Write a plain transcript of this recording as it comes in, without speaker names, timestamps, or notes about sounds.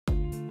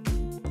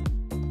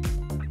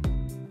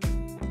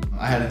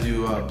I had to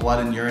do a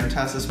blood and urine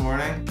test this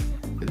morning.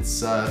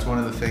 It's one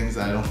of the things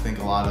that I don't think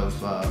a lot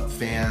of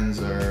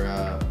fans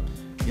or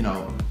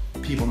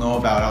people know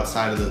about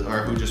outside of or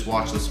who just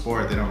watch the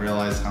sport. They don't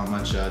realize how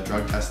much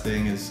drug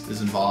testing is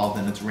involved,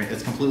 and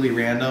it's completely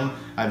random.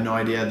 I have no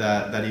idea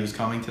that he was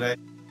coming today.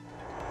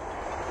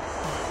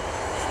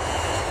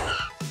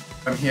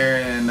 I'm here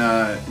in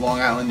Long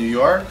Island, New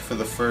York for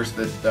the first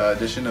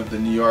edition of the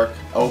New York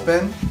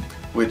Open,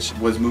 which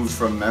was moved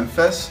from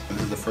Memphis.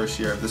 This is the first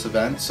year of this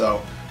event,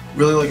 so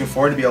really looking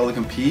forward to be able to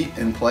compete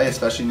and play,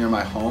 especially near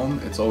my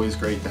home. It's always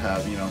great to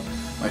have,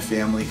 my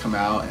family come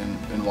out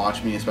and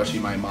watch me, especially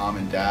my mom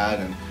and dad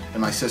and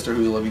my sister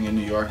who's living in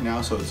New York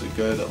now, so it's a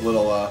good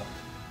little,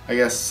 I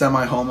guess,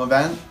 semi-home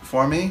event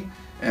for me,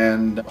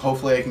 and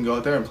hopefully I can go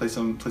out there and play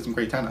some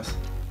great tennis.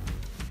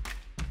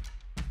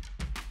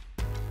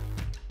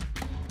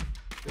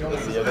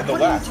 There's a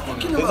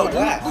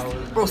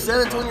West. Bro,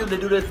 San Antonio, they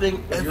do their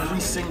thing every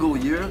single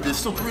year. There's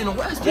still 3 in the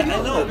West. Yeah,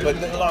 I know,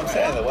 but that's what I'm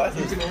saying. The West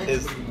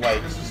is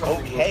like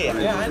okay.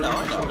 Yeah, I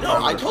know.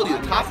 No, I told you,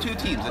 the top 2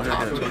 teams. The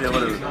top 2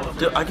 teams.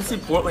 Dude, I can see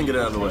Portland get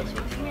out of the West.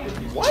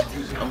 What?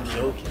 I'm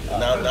joking.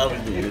 Now we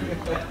do.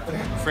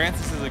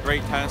 Francis is a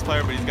great tennis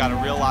player, but he's got a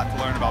real lot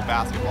to learn about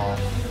basketball.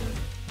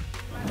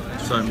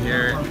 So I'm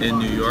here in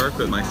New York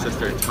with my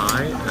sister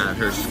Ty at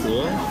her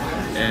school,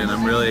 and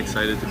I'm really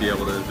excited to be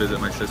able to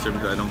visit my sister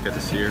because I don't get to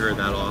see her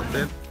that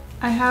often.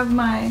 I have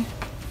my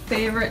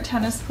favorite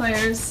tennis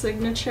player's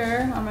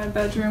signature on my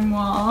bedroom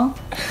wall.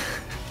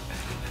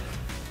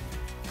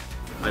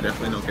 I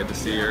definitely don't get to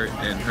see her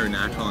in her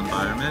natural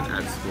environment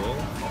at school,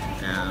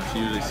 and we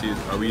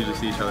usually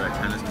see each other at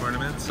tennis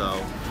tournaments,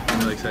 so I'm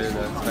really excited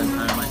to spend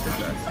time with my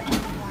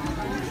sister.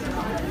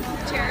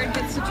 Jared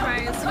gets to try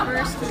his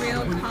first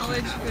real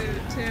college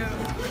food too.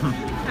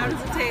 How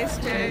does it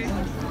taste, Jay?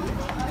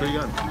 Pretty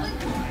good.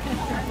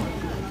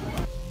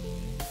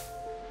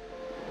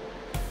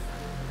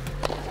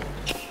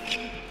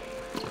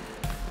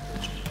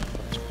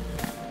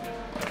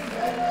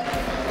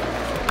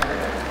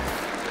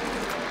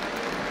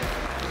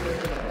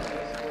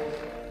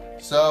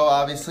 So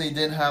obviously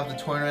didn't have the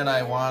tournament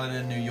I wanted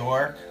in New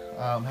York.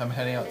 I'm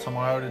heading out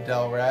tomorrow to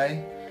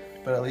Delray,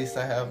 but at least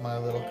I have my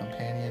little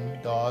companion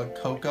dog,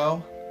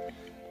 Coco,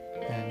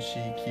 and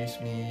she keeps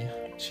me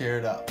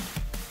cheered up.